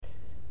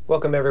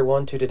Welcome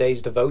everyone to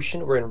today's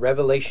devotion. We're in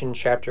Revelation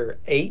chapter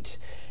 8,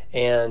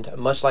 and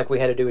much like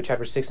we had to do with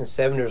chapter 6 and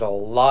 7, there's a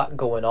lot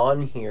going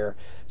on here,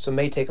 so it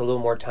may take a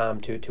little more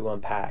time to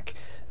unpack.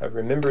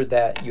 Remember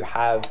that you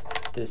have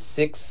the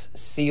 6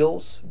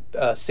 seals,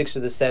 6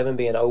 of the 7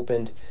 being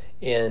opened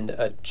in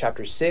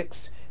chapter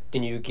 6.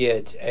 Then you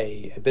get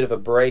a bit of a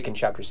break in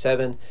chapter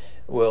 7.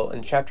 Well,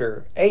 in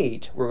chapter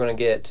 8, we're going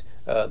to get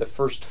the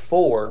first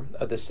 4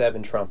 of the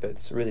 7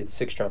 trumpets, really the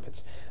 6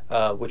 trumpets,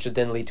 which would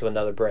then lead to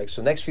another break.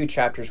 So the next few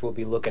chapters we'll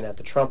be looking at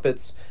the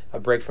trumpets, a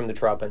break from the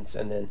trumpets,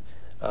 and then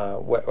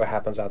what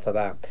happens after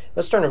that.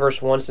 Let's start in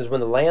verse 1. It says, "When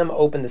the Lamb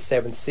opened the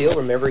 7th seal,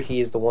 remember he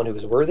is the one who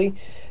is worthy.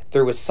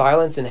 There was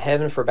silence in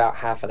heaven for about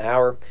half an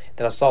hour.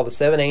 Then I saw the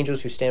 7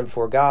 angels who stand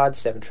before God,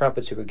 7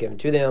 trumpets who were given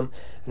to them.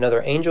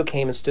 Another angel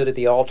came and stood at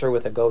the altar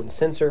with a golden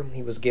censer.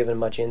 He was given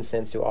much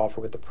incense to offer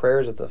with the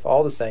prayers of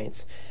all the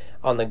saints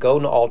on the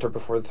golden altar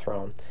before the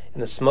throne.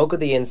 And the smoke of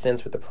the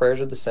incense with the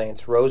prayers of the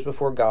saints rose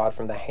before God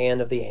from the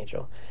hand of the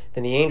angel.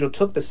 Then the angel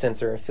took the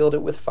censer and filled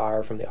it with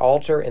fire from the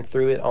altar and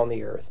threw it on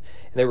the earth.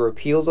 And there were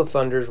peals of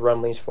thunders,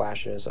 rumblings,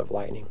 flashes of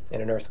lightning,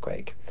 and an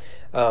earthquake."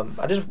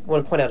 I just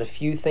want to point out a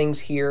few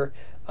things here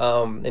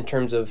in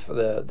terms of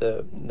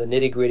the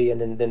nitty-gritty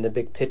and then the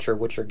big picture,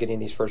 which are getting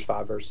these first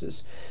 5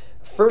 verses.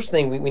 First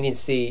thing we need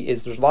to see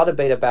is there's a lot of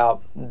debate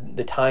about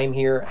the time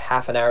here,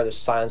 half an hour, there's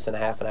silence in a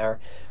half an hour.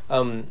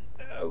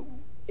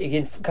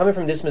 Again, coming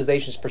from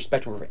dispensation's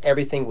perspective where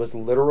everything was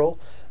literal,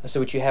 so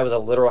what you have is a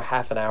literal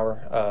half an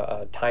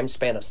hour time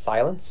span of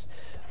silence.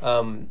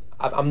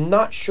 I'm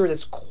not sure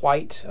that's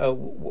quite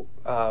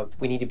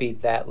we need to be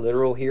that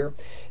literal here.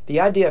 The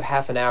idea of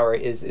half an hour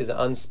is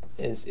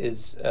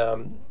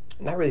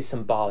not really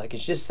symbolic.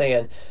 It's just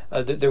saying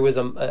that there was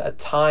a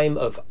time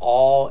of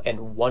awe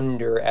and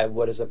wonder at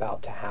what is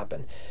about to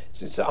happen.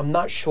 So I'm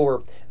not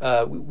sure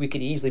we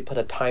could easily put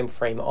a time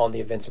frame on the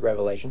events of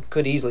Revelation.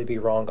 Could easily be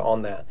wrong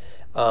on that.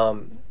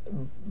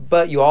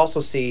 But you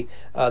also see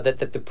that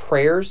the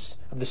prayers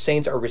of the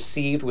saints are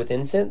received with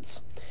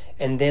incense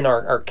and then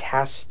are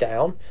cast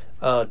down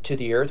to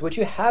the earth. What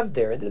you have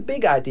there, the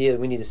big idea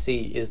we need to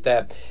see is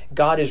that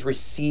God is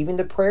receiving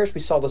the prayers.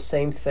 We saw the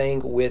same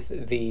thing with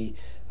the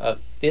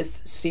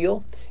 5th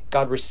seal.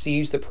 God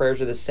receives the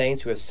prayers of the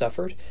saints who have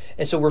suffered.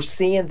 And so we're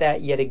seeing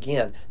that yet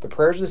again. The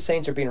prayers of the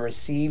saints are being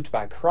received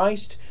by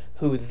Christ,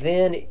 who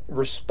then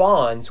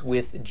responds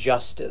with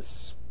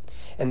justice.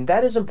 And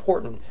that is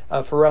important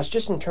for us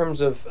just in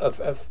terms of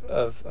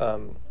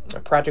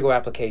practical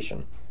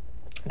application,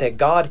 that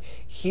God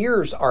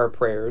hears our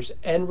prayers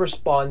and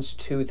responds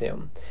to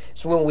them.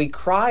 So when we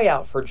cry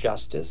out for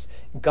justice,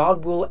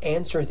 God will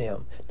answer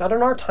them. Not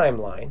on our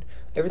timeline.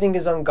 Everything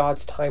is on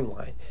God's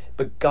timeline.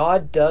 But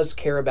God does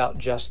care about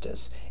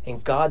justice,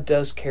 and God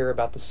does care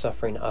about the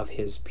suffering of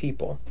His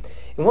people.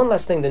 And one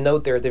last thing to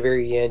note there at the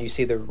very end, you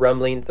see the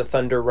rumbling, the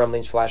thunder,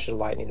 rumblings, flashes of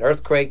lightning,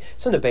 earthquake.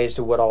 Some debate as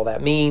to what all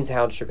that means,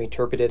 how it should be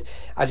interpreted.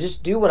 I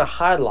just do want to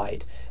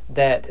highlight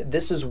that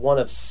this is one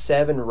of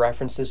 7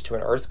 references to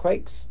an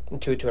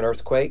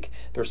earthquake.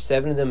 There's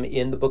 7 of them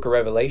in the book of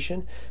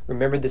Revelation.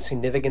 Remember the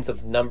significance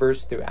of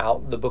numbers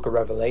throughout the book of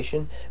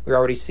Revelation. We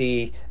already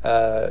see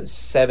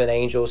 7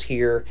 angels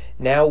here.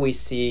 Now we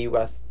see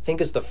what I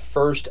think is the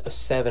first of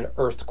 7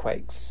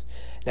 earthquakes.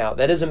 Now,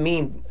 that doesn't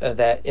mean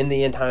that in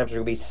the end times there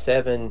will be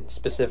 7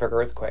 specific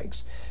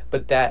earthquakes,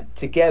 but that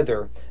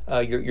together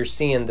you're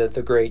seeing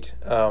the great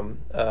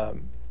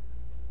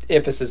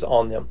emphasis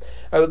on them.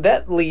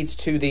 That leads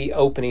to the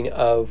opening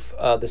of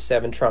the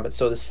 7 trumpets.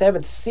 So the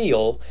 7th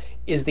seal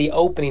is the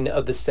opening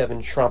of the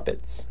 7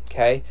 trumpets.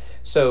 Okay,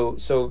 so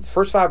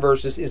first 5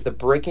 verses is the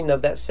breaking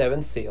of that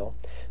 7th seal.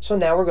 So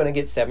now we're going to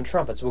get 7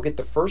 trumpets. We'll get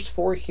the first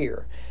 4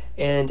 here.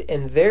 And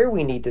there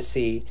we need to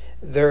see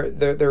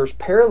there's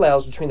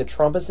parallels between the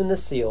trumpets and the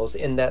seals,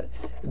 in that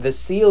the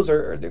seals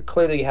are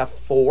clearly you have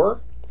 4,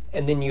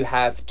 and then you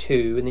have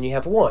 2, and then you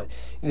have 1.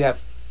 You have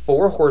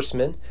 4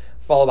 horsemen,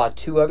 followed by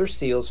 2 other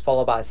seals,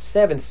 followed by a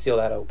 7th seal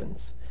that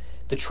opens.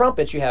 The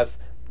trumpets, you have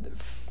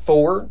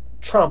 4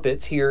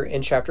 trumpets here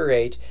in chapter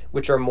 8,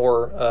 which are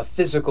more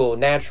physical,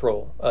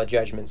 natural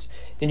judgments.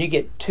 Then you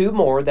get 2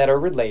 more that are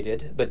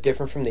related, but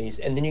different from these,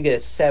 and then you get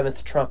a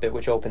 7th trumpet,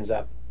 which opens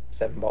up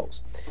 7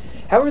 bowls.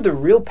 However, the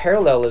real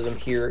parallelism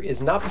here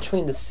is not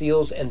between the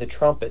seals and the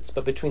trumpets,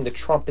 but between the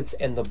trumpets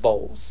and the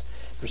bowls.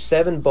 There's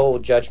 7 bowl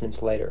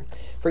judgments later.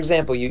 For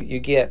example, you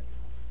get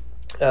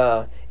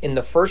in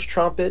the first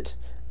trumpet,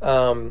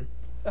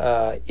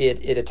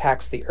 it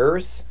attacks the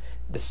earth.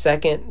 The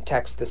second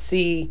attacks the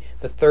sea.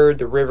 The third,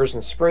 the rivers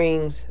and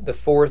springs. The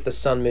fourth, the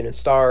sun, moon, and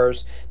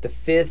stars. The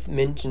 5th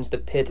mentions the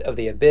pit of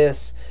the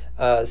abyss.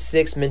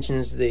 6th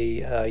mentions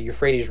the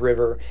Euphrates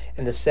River.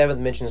 And the 7th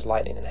mentions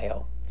lightning and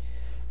hail.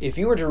 If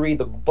you were to read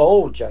the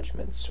bowl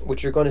judgments,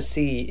 what you're going to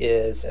see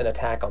is an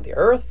attack on the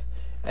earth,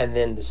 and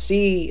then the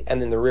sea, and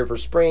then the river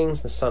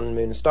springs, the sun,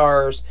 moon, and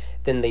stars,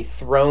 then the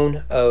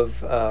throne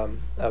of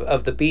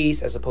the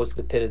beast, as opposed to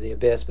the pit of the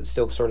abyss, but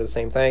still sort of the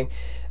same thing.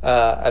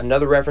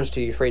 Another reference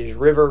to Euphrates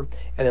River,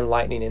 and then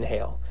lightning and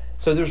hail.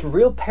 So there's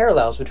real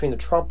parallels between the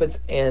trumpets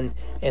and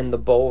the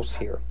bowls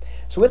here.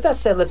 So with that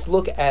said, let's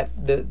look at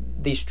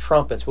these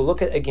trumpets. We'll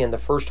look at, again, the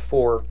first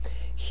four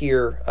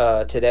here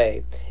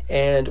today.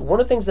 And one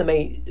of the things that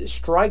may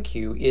strike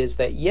you is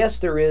that, yes,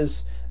 there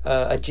is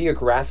a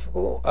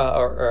geographical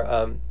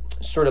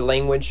sort of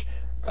language.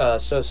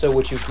 So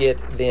what you get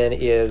then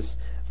is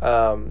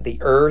the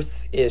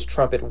earth is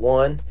trumpet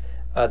 1.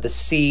 The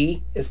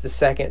sea is the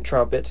second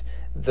trumpet.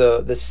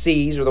 The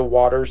seas or the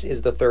waters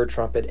is the third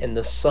trumpet, and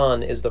the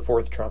sun is the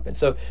fourth trumpet.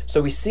 So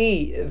we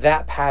see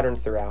that pattern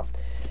throughout.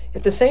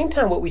 At the same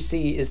time, what we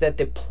see is that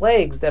the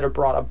plagues that are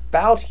brought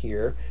about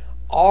here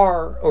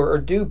are or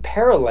do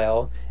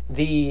parallel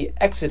the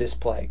Exodus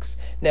plagues.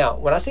 Now,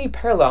 when I say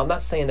parallel, I'm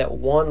not saying that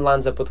one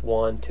lines up with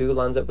one, two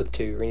lines up with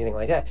two, or anything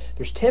like that.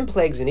 There's 10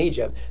 plagues in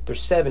Egypt. There's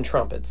 7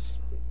 trumpets.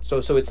 So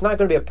it's not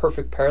going to be a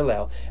perfect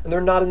parallel, and they're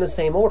not in the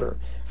same order.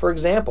 For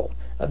example,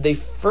 the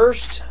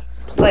first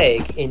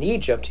plague in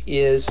Egypt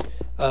is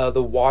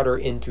the water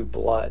into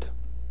blood.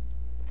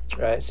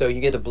 Right? So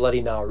you get the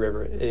bloody Nile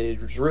River.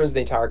 It ruins the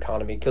entire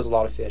economy, kills a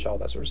lot of fish, all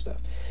that sort of stuff.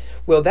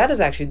 Well, that is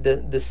actually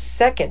the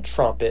second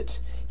trumpet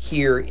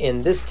here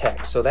in this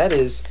text. So that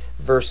is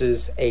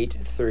verses 8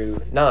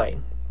 through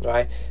 9.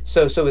 Right?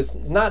 So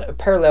it's not a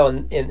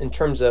parallel in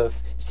terms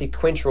of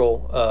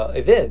sequential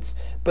events,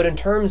 but in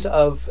terms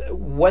of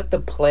what the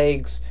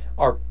plagues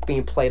are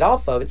being played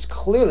off of, it's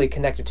clearly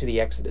connected to the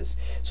Exodus.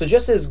 So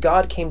just as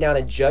God came down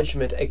in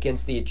judgment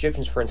against the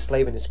Egyptians for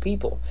enslaving his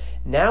people,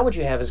 now what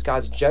you have is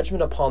God's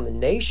judgment upon the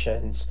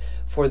nations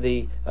for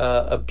the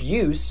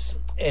abuse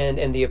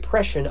and the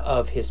oppression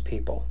of his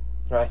people.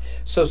 Right?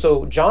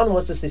 So John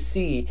wants us to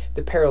see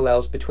the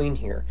parallels between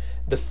here.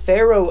 The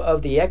Pharaoh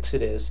of the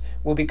Exodus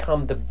will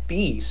become the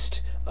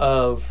beast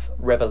of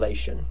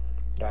Revelation.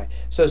 Right?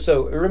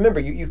 So remember,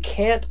 you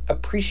can't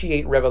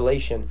appreciate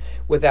Revelation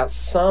without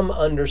some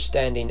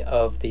understanding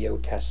of the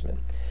Old Testament.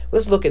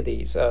 Let's look at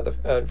these.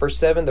 Verse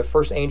 7, the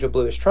first angel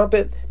blew his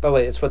trumpet. By the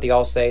way, that's what they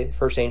all say.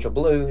 First angel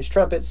blew his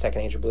trumpet, second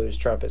angel blew his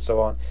trumpet,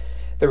 so on.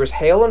 There was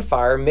hail and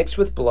fire mixed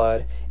with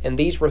blood, and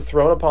these were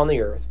thrown upon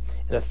the earth.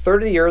 And a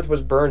third of the earth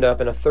was burned up,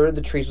 and a third of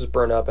the trees was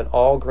burned up, and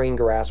all green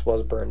grass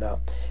was burned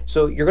up.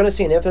 So you're going to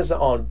see an emphasis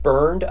on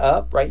burned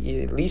up, right?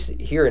 At least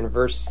here in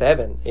verse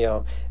 7,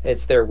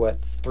 it's there,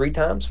 3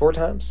 times, 4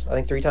 times? I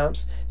think 3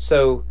 times.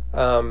 So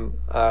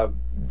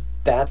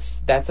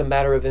that's a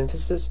matter of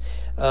emphasis.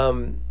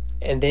 And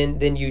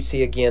then you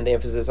see again the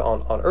emphasis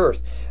on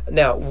earth.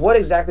 Now, what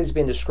exactly is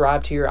being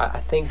described here, I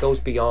think goes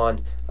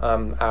beyond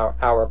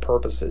our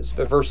purposes.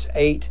 But verse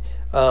 8,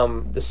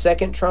 the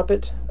second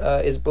trumpet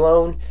is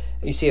blown.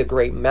 You see a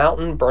great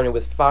mountain burning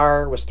with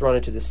fire was thrown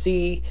into the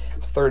sea.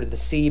 A third of the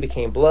sea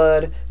became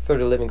blood. A third of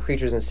the living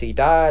creatures in the sea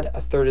died. A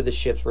third of the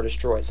ships were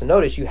destroyed. So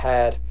notice you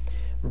had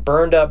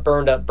burned up,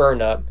 burned up,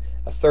 burned up.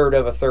 A third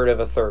of, a third of,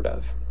 a third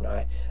of.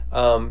 Right?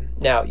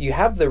 Now you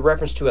have the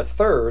reference to a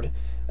third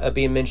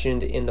being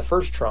mentioned in the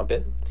first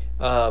trumpet.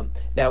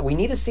 Now we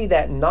need to see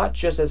that not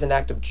just as an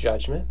act of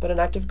judgment, but an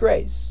act of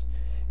grace.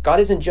 God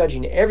isn't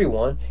judging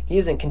everyone. He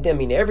isn't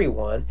condemning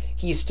everyone.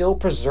 He's still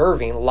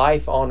preserving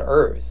life on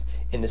earth,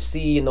 in the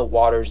sea, in the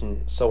waters,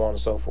 and so on and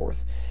so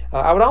forth.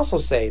 I would also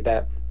say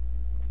that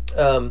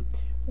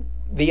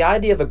the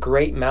idea of a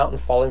great mountain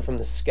falling from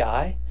the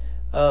sky,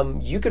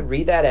 you could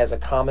read that as a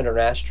comet or an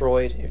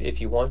asteroid if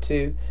you want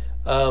to.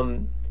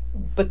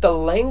 But the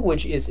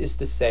language is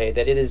to say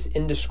that it is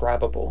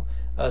indescribable,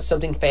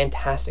 something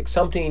fantastic,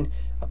 something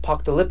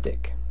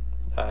apocalyptic.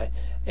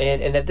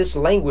 And that this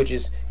language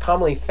is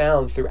commonly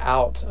found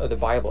throughout the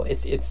Bible.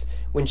 It's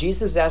when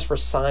Jesus asked for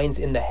signs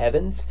in the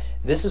heavens,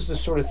 this is the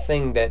sort of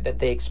thing that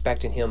they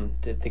expected him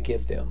to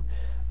give them.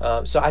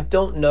 So I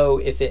don't know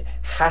if it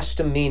has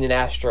to mean an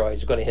asteroid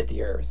is going to hit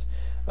the earth.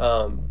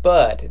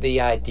 But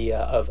the idea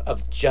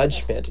of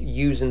judgment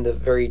using the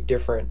very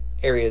different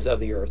areas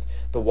of the earth,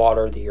 the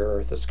water, the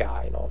earth, the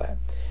sky, and all that.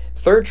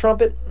 Third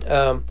trumpet,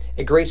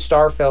 a great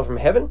star fell from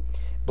heaven,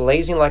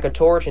 blazing like a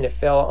torch, and it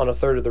fell on a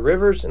third of the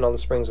rivers and on the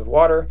springs of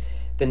water.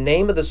 The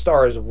name of the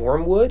star is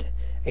wormwood.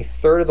 A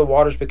third of the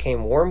waters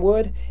became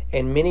wormwood,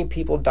 and many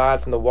people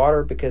died from the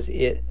water because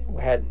it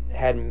had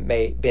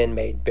been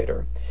made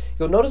bitter.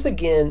 You'll notice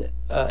again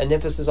an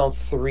emphasis on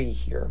 3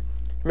 here.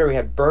 Remember, we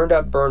had burned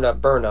up, burned up,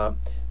 burned up,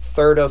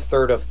 third of,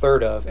 third of,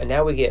 third of, and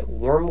now we get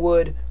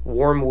wormwood,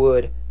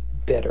 wormwood,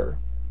 bitter.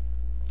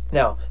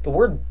 Now, the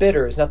word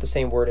bitter is not the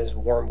same word as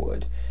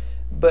wormwood.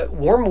 But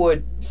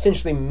wormwood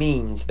essentially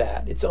means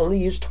that. It's only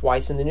used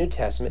twice in the New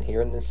Testament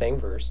here in the same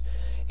verse.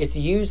 It's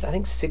used, I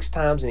think, 6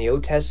 times in the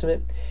Old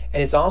Testament,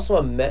 and it's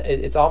also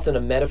it's often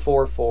a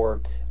metaphor for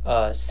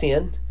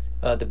sin,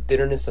 the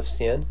bitterness of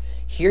sin.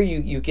 Here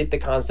you get the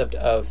concept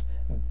of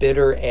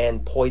bitter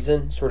and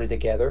poison sort of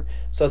together.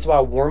 So that's why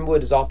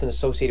wormwood is often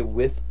associated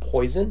with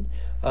poison.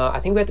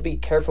 I think we have to be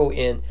careful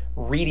in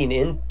reading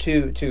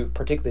into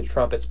particularly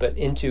trumpets, but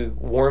into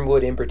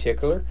wormwood in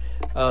particular.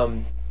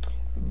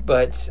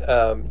 But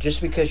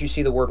just because you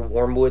see the word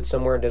wormwood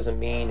somewhere doesn't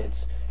mean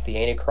it's the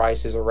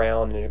Antichrist is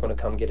around and they're going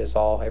to come get us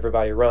all.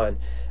 Everybody run.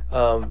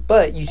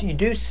 But you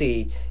do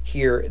see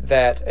here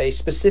that a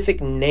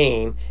specific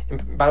name,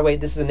 and by the way,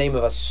 this is the name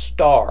of a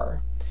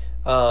star.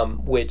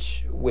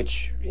 which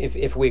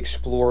if we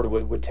explored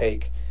would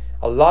take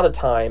a lot of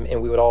time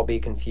and we would all be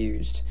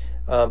confused.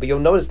 But you'll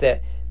notice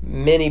that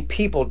many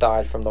people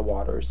died from the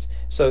waters.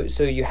 So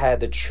you had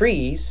the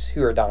trees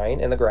who are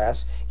dying and the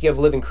grass. You have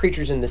living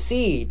creatures in the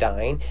sea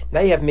dying. Now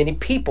you have many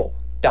people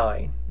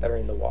dying that are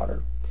in the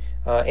water.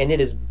 And it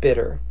is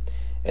bitter.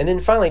 And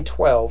then finally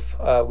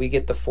 12, we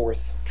get the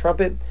fourth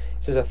trumpet. It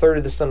says a third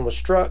of the sun was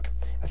struck,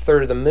 a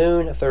third of the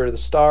moon, a third of the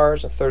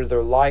stars, a third of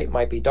their light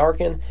might be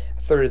darkened,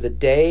 a third of the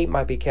day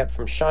might be kept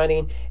from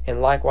shining,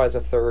 and likewise a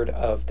third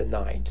of the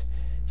night.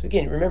 So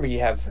again, remember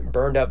you have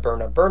burned up,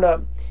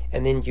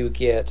 and then you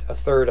get a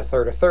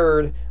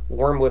third,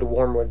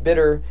 wormwood,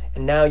 bitter,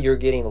 and now you're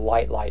getting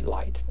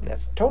light. And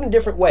that's totally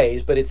different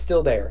ways, but it's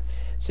still there.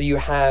 So you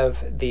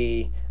have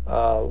the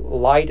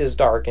light is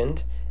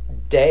darkened,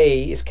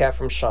 day is kept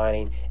from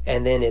shining,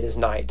 and then it is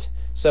night.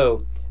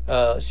 So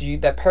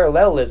that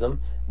parallelism,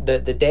 the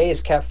day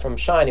is kept from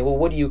shining. Well,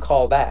 what do you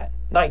call that?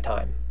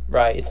 Nighttime.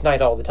 Right, it's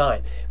night all the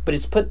time, but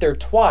it's put there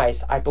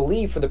twice, I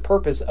believe, for the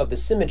purpose of the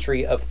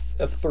symmetry of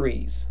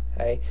threes.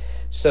 Okay,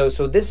 so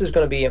this is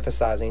going to be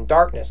emphasizing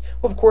darkness.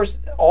 Well, of course,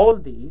 all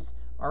of these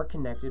are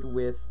connected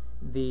with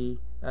the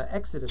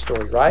Exodus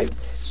story, right?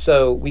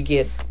 So we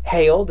get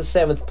hail, the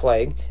seventh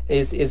plague,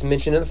 is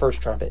mentioned in the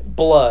first trumpet.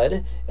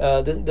 Blood,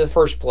 the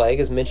first plague,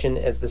 is mentioned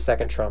as the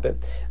second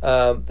trumpet.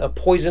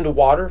 Poisoned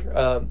water,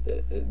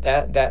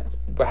 that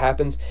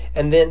happens,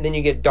 and then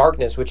you get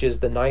darkness, which is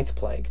the ninth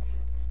plague.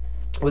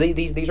 Well,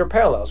 these are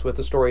parallels with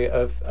the story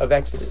of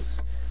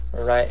Exodus,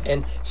 all right?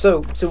 And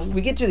so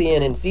we get to the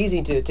end, and it's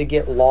easy to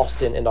get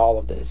lost in all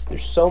of this.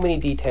 There's so many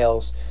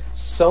details,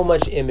 so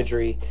much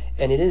imagery,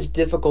 and it is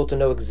difficult to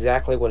know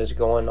exactly what is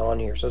going on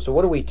here. So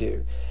what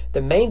do?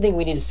 The main thing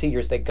we need to see here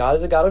is that God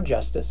is a God of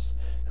justice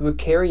who would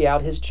carry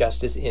out his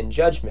justice in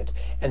judgment,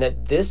 and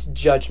that this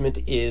judgment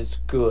is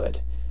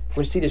good.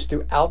 We see this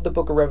throughout the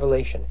book of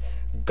Revelation.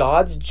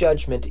 God's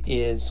judgment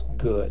is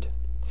good.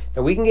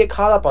 Now, we can get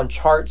caught up on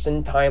charts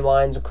and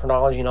timelines and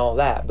chronology and all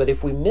that, but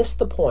if we miss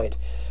the point,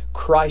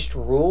 Christ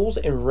rules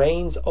and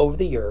reigns over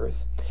the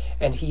earth,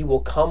 and he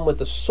will come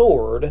with a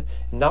sword,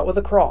 not with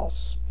a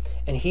cross,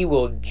 and he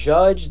will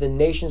judge the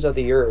nations of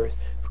the earth,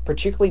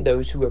 particularly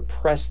those who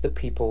oppress the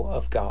people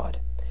of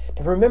God.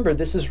 Now, remember,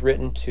 this is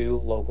written to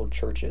local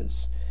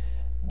churches.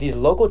 The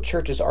local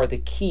churches are the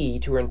key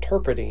to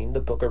interpreting the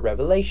book of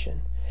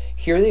Revelation.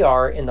 Here they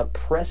are in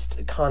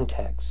oppressed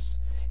contexts.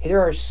 Here they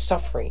are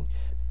suffering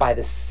by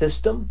the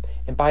system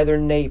and by their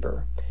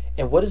neighbor.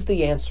 And what is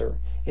the answer?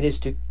 It is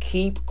to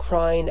keep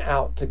crying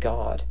out to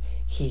God.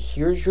 He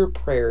hears your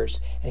prayers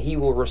and he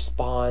will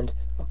respond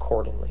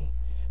accordingly.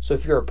 So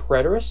if you're a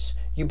preterist,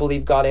 you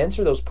believe God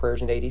answered those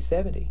prayers in AD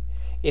 70.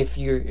 If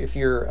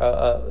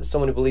you're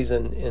someone who believes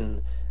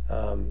in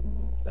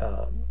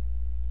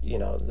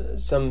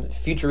some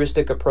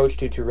futuristic approach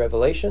to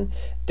Revelation,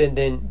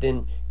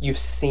 then you've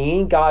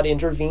seen God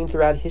intervene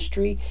throughout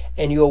history,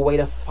 and you await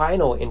a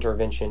final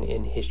intervention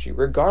in history.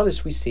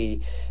 Regardless, we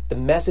see the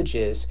message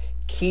is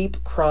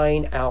keep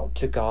crying out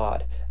to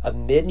God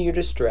amid your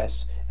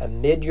distress,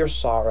 amid your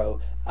sorrow,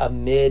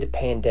 amid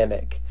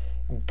pandemic.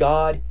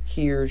 God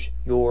hears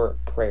your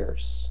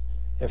prayers.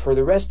 And for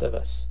the rest of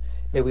us,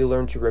 may we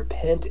learn to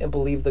repent and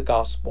believe the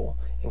gospel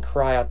and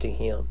cry out to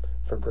him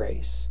for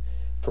grace.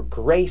 For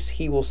grace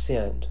he will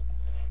send,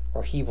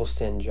 or he will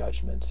send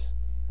judgment.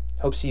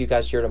 Hope to see you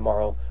guys here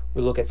tomorrow.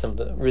 We'll look at some of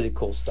the really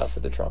cool stuff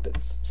with the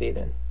trumpets. See you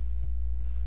then.